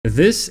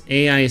This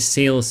AI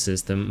sales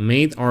system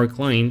made our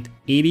client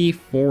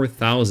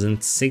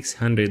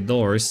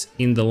 $84,600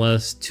 in the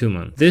last 2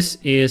 months. This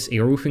is a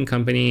roofing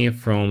company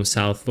from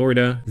South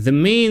Florida. The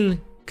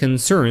main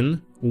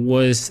concern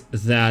was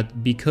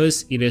that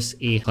because it is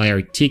a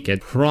higher ticket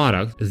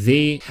product,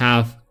 they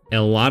have a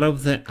lot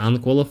of the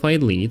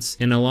unqualified leads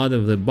and a lot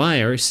of the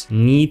buyers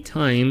need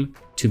time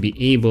to be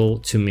able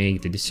to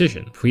make the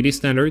decision. Pretty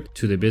standard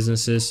to the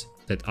businesses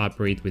that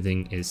operate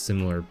within a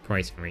similar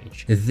pricing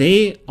range.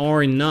 They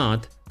are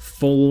not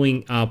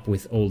following up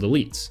with all the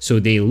leads, so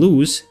they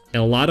lose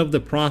a lot of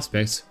the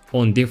prospects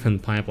on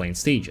different pipeline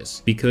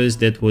stages. Because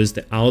that was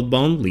the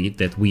outbound lead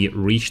that we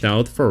reached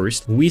out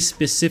first, we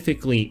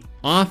specifically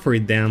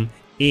offered them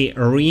a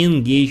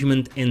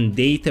re-engagement and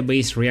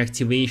database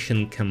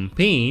reactivation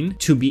campaign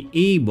to be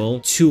able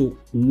to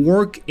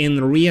work and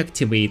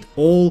reactivate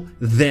all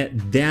the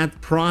dead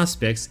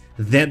prospects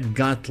that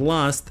got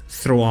lost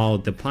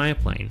throughout the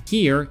pipeline.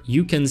 Here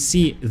you can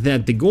see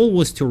that the goal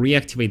was to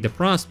reactivate the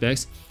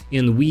prospects,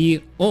 and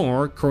we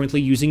are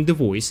currently using the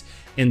voice,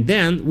 and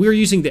then we're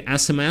using the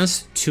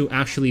SMS to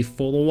actually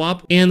follow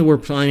up, and we're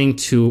planning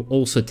to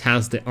also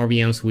test the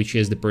RVMs, which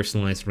is the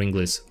personalized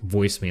ringless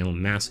voicemail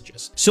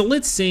messages. So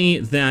let's say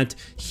that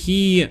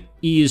he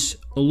is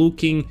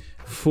looking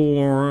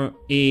for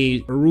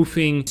a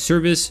roofing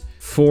service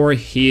for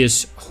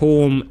his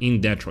home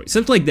in Detroit,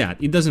 something like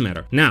that. It doesn't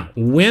matter. Now,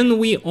 when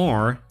we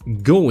are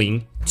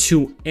going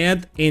to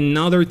add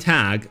another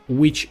tag,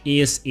 which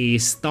is a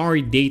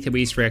start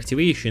database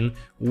reactivation,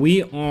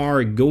 we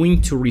are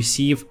going to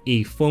receive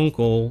a phone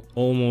call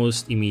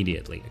almost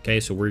immediately. Okay,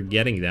 so we're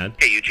getting that.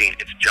 Hey Eugene,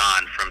 it's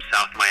John from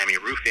South Miami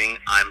Roofing.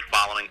 I'm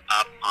following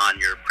up on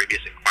your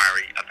previous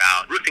inquiry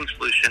about roofing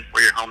solution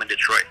for your home in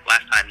Detroit.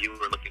 Last time you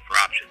were looking for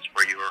options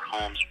for your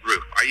home's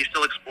roof. Are you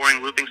still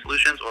exploring roofing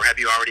solutions, or have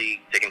you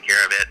already taken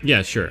care of it?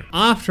 Yeah, sure.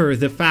 After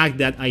the fact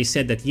that I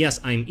said that yes,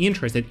 I'm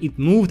interested, it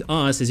moved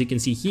us, as you can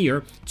see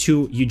here,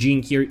 to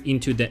Eugene here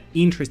into the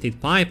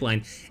interested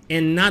pipeline.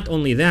 And not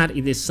only that,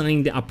 it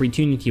assigned the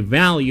opportunity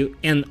value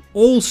and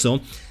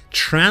also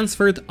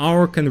transferred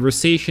our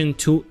conversation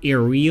to a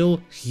real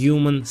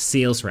human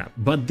sales rep.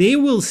 But they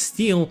will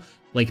still,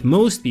 like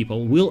most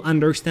people, will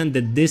understand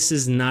that this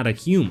is not a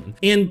human.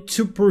 And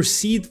to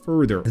proceed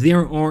further,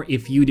 there are a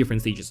few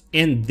different stages,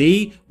 and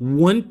they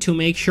want to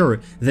make sure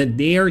that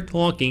they are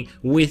talking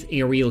with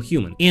a real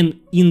human.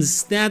 And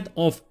instead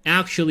of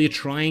actually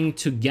trying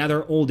to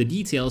gather all the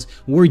details,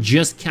 we're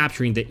just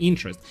capturing the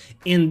interest.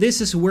 And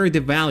this is where the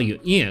value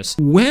is.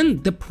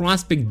 When the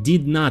prospect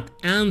did not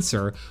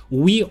answer,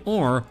 we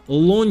are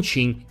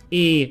launching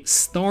a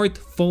start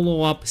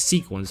follow-up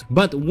sequence.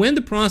 But when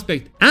the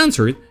prospect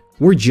answered,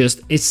 we're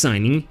just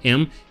assigning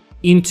him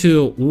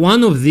into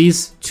one of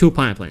these two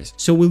pipelines.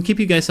 So we'll keep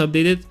you guys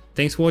updated.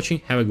 Thanks for watching.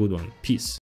 Have a good one. Peace.